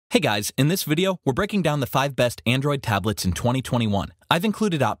Hey guys, in this video, we're breaking down the 5 best Android tablets in 2021. I've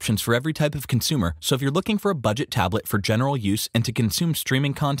included options for every type of consumer, so if you're looking for a budget tablet for general use and to consume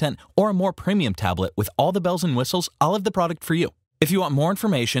streaming content, or a more premium tablet with all the bells and whistles, I'll have the product for you. If you want more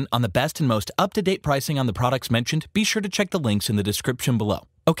information on the best and most up-to-date pricing on the products mentioned, be sure to check the links in the description below.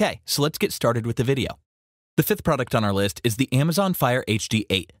 Okay, so let's get started with the video. The 5th product on our list is the Amazon Fire HD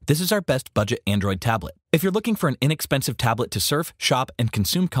 8. This is our best budget Android tablet. If you're looking for an inexpensive tablet to surf, shop, and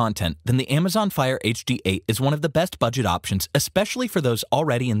consume content, then the Amazon Fire HD 8 is one of the best budget options, especially for those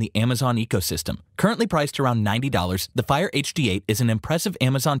already in the Amazon ecosystem. Currently priced around $90, the Fire HD 8 is an impressive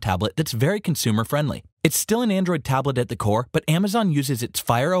Amazon tablet that's very consumer-friendly. It's still an Android tablet at the core, but Amazon uses its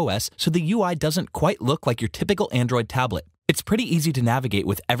Fire OS, so the UI doesn't quite look like your typical Android tablet. It's pretty easy to navigate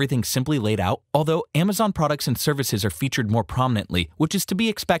with everything simply laid out, although Amazon products and services are featured more prominently, which is to be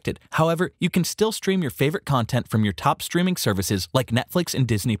expected. However, you can still stream your favorite content from your top streaming services like Netflix and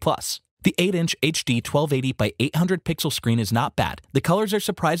Disney+. The 8-inch HD 1280 by 800 pixel screen is not bad. The colors are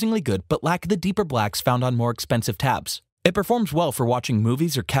surprisingly good, but lack the deeper blacks found on more expensive tabs. It performs well for watching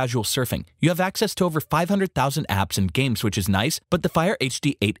movies or casual surfing. You have access to over 500,000 apps and games, which is nice, but the Fire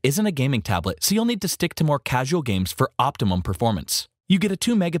HD 8 isn't a gaming tablet, so you'll need to stick to more casual games for optimum performance. You get a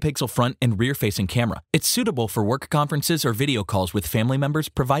 2-megapixel front and rear-facing camera. It's suitable for work conferences or video calls with family members,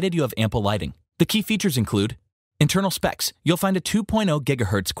 provided you have ample lighting. The key features include internal specs. You'll find a 2.0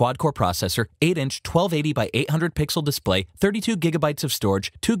 GHz quad-core processor, 8-inch 1280 by 800 pixel display, 32 GB of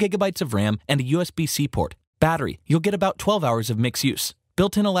storage, 2 GB of RAM, and a USB-C port. Battery, you'll get about 12 hours of mixed use.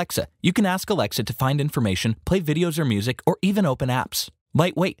 Built-in Alexa, you can ask Alexa to find information, play videos or music, or even open apps.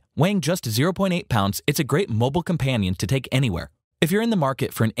 Lightweight, weighing just 0.8 pounds, it's a great mobile companion to take anywhere. If you're in the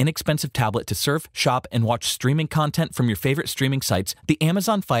market for an inexpensive tablet to surf, shop, and watch streaming content from your favorite streaming sites, the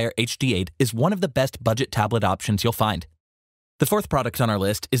Amazon Fire HD 8 is one of the best budget tablet options you'll find. The 4th product on our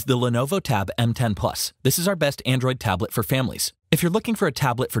list is the Lenovo Tab M10 Plus. This is our best Android tablet for families. If you're looking for a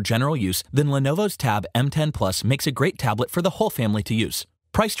tablet for general use, then Lenovo's Tab M10 Plus makes a great tablet for the whole family to use.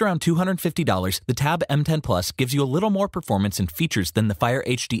 Priced around $250, the Tab M10 Plus gives you a little more performance and features than the Fire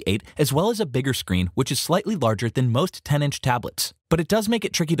HD 8, as well as a bigger screen, which is slightly larger than most 10-inch tablets. But it does make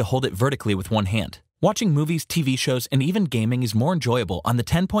it tricky to hold it vertically with one hand. Watching movies, TV shows, and even gaming is more enjoyable on the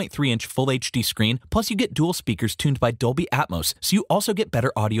 10.3-inch Full HD screen, plus you get dual speakers tuned by Dolby Atmos, so you also get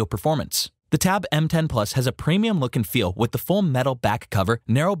better audio performance. The Tab M10 Plus has a premium look and feel with the full metal back cover,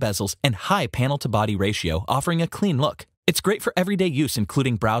 narrow bezels, and high panel-to-body ratio, offering a clean look. It's great for everyday use,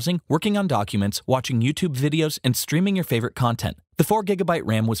 including browsing, working on documents, watching YouTube videos, and streaming your favorite content. The 4GB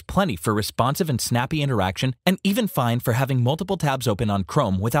RAM was plenty for responsive and snappy interaction, and even fine for having multiple tabs open on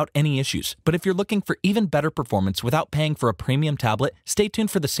Chrome without any issues. But if you're looking for even better performance without paying for a premium tablet, stay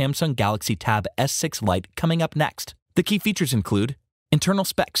tuned for the Samsung Galaxy Tab S6 Lite coming up next. The key features include internal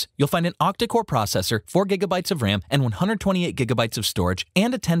specs. You'll find an octa-core processor, 4GB of RAM, and 128GB of storage,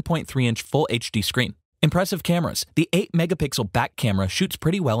 and a 10.3-inch Full HD screen. Impressive cameras. The 8-megapixel back camera shoots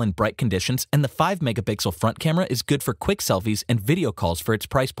pretty well in bright conditions, and the 5-megapixel front camera is good for quick selfies and video calls for its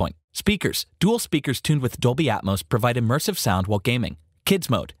price point. Speakers. Dual speakers tuned with Dolby Atmos provide immersive sound while gaming. Kids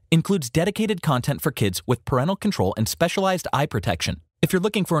mode. Includes dedicated content for kids with parental control and specialized eye protection. If you're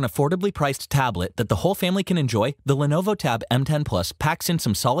looking for an affordably priced tablet that the whole family can enjoy, the Lenovo Tab M10 Plus packs in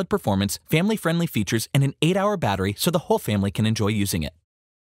some solid performance, family-friendly features, and an 8-hour battery so the whole family can enjoy using it.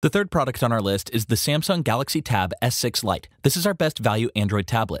 The 3rd product on our list is the Samsung Galaxy Tab S6 Lite. This is our best value Android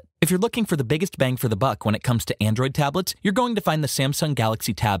tablet. If you're looking for the biggest bang for the buck when it comes to Android tablets, you're going to find the Samsung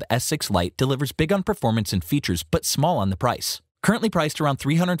Galaxy Tab S6 Lite delivers big on performance and features, but small on the price. Currently priced around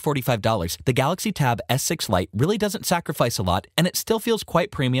 $345, the Galaxy Tab S6 Lite really doesn't sacrifice a lot, and it still feels quite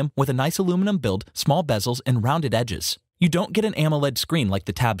premium with a nice aluminum build, small bezels, and rounded edges. You don't get an AMOLED screen like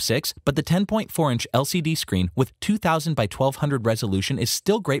the Tab 6, but the 10.4-inch LCD screen with 2000 by 1200 resolution is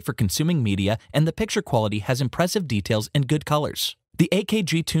still great for consuming media, and the picture quality has impressive details and good colors. The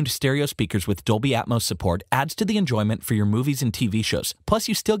 8KG tuned stereo speakers with Dolby Atmos support adds to the enjoyment for your movies and TV shows, plus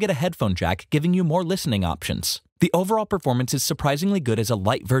you still get a headphone jack, giving you more listening options. The overall performance is surprisingly good as a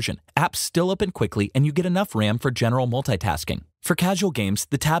light version. Apps still open quickly, and you get enough RAM for general multitasking. For casual games,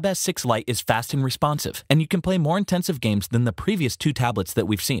 the Tab S6 Lite is fast and responsive, and you can play more intensive games than the previous 2 tablets that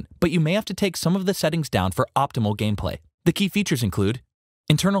we've seen, but you may have to take some of the settings down for optimal gameplay. The key features include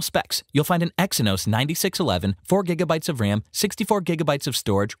internal specs. You'll find an Exynos 9611, 4GB of RAM, 64GB of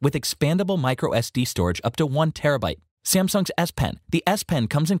storage with expandable microSD storage up to 1TB. Samsung's S Pen. The S Pen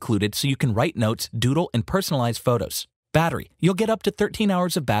comes included so you can write notes, doodle, and personalize photos. Battery. You'll get up to 13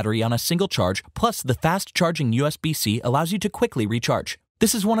 hours of battery on a single charge, plus the fast-charging USB-C allows you to quickly recharge.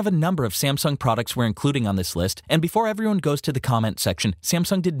 This is one of a number of Samsung products we're including on this list, and before everyone goes to the comment section,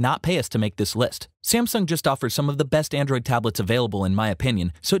 Samsung did not pay us to make this list. Samsung just offers some of the best Android tablets available in my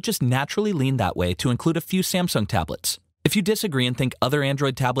opinion, so it just naturally leaned that way to include a few Samsung tablets. If you disagree and think other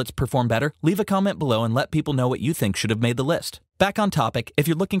Android tablets perform better, leave a comment below and let people know what you think should have made the list. Back on topic, if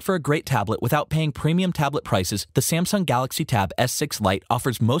you're looking for a great tablet without paying premium tablet prices, the Samsung Galaxy Tab S6 Lite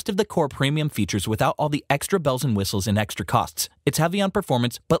offers most of the core premium features without all the extra bells and whistles and extra costs. It's heavy on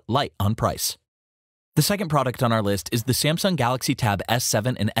performance, but light on price. The second product on our list is the Samsung Galaxy Tab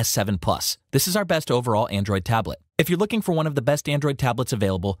S7 and S7 Plus. This is our best overall Android tablet. If you're looking for one of the best Android tablets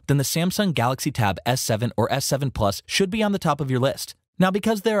available, then the Samsung Galaxy Tab S7 or S7 Plus should be on the top of your list. Now,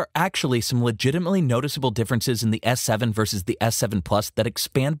 because there are actually some legitimately noticeable differences in the S7 versus the S7 Plus that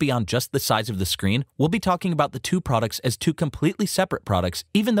expand beyond just the size of the screen, we'll be talking about the two products as two completely separate products,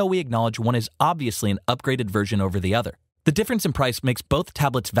 even though we acknowledge one is obviously an upgraded version over the other. The difference in price makes both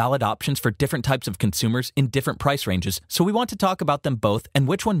tablets valid options for different types of consumers in different price ranges, so we want to talk about them both and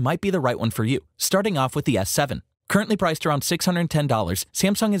which one might be the right one for you, starting off with the S7. Currently priced around $610,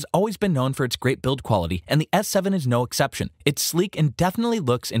 Samsung has always been known for its great build quality, and the S7 is no exception. It's sleek and definitely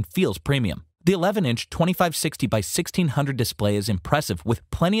looks and feels premium. The 11-inch 2560 by 1600 display is impressive with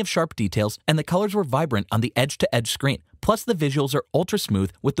plenty of sharp details, and the colors were vibrant on the edge-to-edge screen. Plus, the visuals are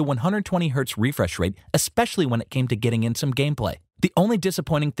ultra-smooth with the 120Hz refresh rate, especially when it came to getting in some gameplay. The only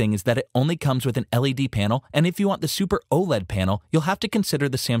disappointing thing is that it only comes with an LED panel, and if you want the Super OLED panel, you'll have to consider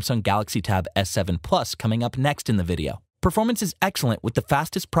the Samsung Galaxy Tab S7 Plus coming up next in the video. Performance is excellent with the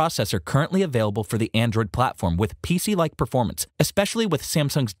fastest processor currently available for the Android platform with PC-like performance, especially with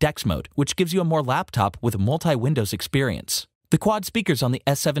Samsung's DeX mode, which gives you a more laptop with multi-Windows experience. The quad speakers on the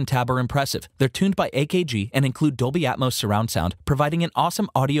S7 Tab are impressive. They're tuned by AKG and include Dolby Atmos surround sound, providing an awesome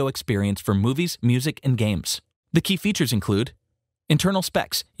audio experience for movies, music, and games. The key features include internal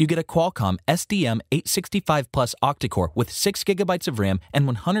specs. You get a Qualcomm SDM865 Plus octa-core with 6GB of RAM and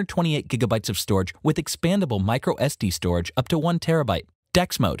 128GB of storage with expandable microSD storage up to 1TB.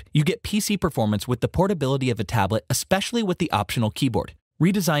 DeX mode. You get PC performance with the portability of a tablet, especially with the optional keyboard.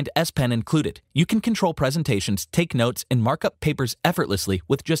 Redesigned S Pen included. You can control presentations, take notes, and mark up papers effortlessly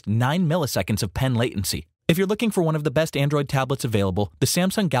with just 9 milliseconds of pen latency. If you're looking for one of the best Android tablets available, the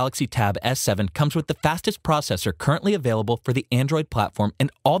Samsung Galaxy Tab S7 comes with the fastest processor currently available for the Android platform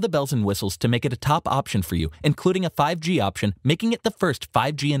and all the bells and whistles to make it a top option for you, including a 5G option, making it the first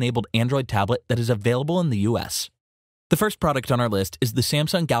 5G-enabled Android tablet that is available in the US. The first product on our list is the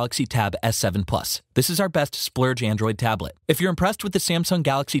Samsung Galaxy Tab S7 Plus. This is our best splurge Android tablet. If you're impressed with the Samsung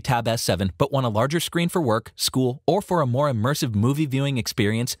Galaxy Tab S7 but want a larger screen for work, school, or for a more immersive movie viewing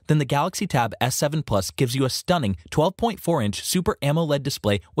experience, then the Galaxy Tab S7 Plus gives you a stunning 12.4-inch Super AMOLED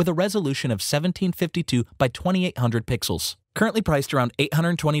display with a resolution of 1752 by 2800 pixels. Currently priced around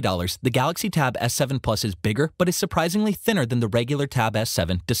 $820, the Galaxy Tab S7 Plus is bigger but is surprisingly thinner than the regular Tab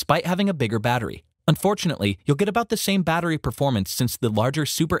S7 despite having a bigger battery. Unfortunately, you'll get about the same battery performance since the larger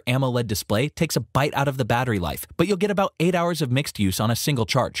Super AMOLED display takes a bite out of the battery life, but you'll get about 8 hours of mixed use on a single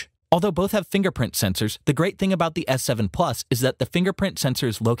charge. Although both have fingerprint sensors, the great thing about the S7 Plus is that the fingerprint sensor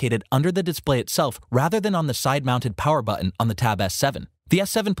is located under the display itself rather than on the side-mounted power button on the Tab S7. The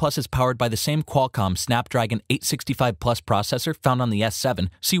S7 Plus is powered by the same Qualcomm Snapdragon 865 Plus processor found on the S7,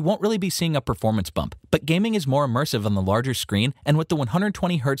 so you won't really be seeing a performance bump. But gaming is more immersive on the larger screen, and with the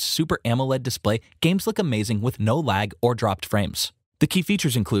 120Hz Super AMOLED display, games look amazing with no lag or dropped frames. The key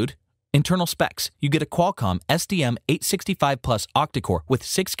features include internal specs. You get a Qualcomm SDM865 Plus octa-core with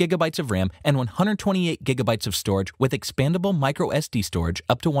 6GB of RAM and 128GB of storage with expandable microSD storage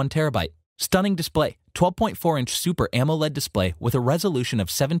up to 1TB. Stunning display. 12.4-inch Super AMOLED display with a resolution of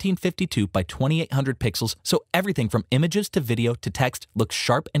 1752 by 2800 pixels, so everything from images to video to text looks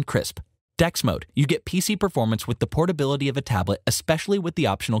sharp and crisp. DeX mode. You get PC performance with the portability of a tablet, especially with the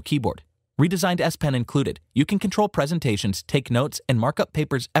optional keyboard. Redesigned S Pen included. You can control presentations, take notes, and mark up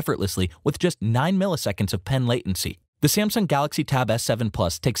papers effortlessly with just 9 milliseconds of pen latency. The Samsung Galaxy Tab S7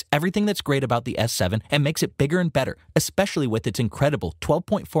 Plus takes everything that's great about the S7 and makes it bigger and better, especially with its incredible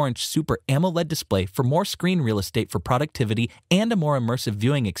 12.4-inch Super AMOLED display for more screen real estate for productivity and a more immersive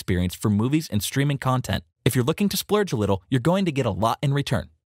viewing experience for movies and streaming content. If you're looking to splurge a little, you're going to get a lot in return.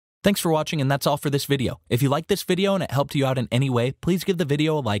 Thanks for watching, and that's all for this video. If you liked this video and it helped you out in any way, please give the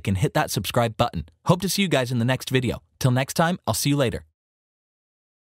video a like and hit that subscribe button. Hope to see you guys in the next video. Till next time, I'll see you later.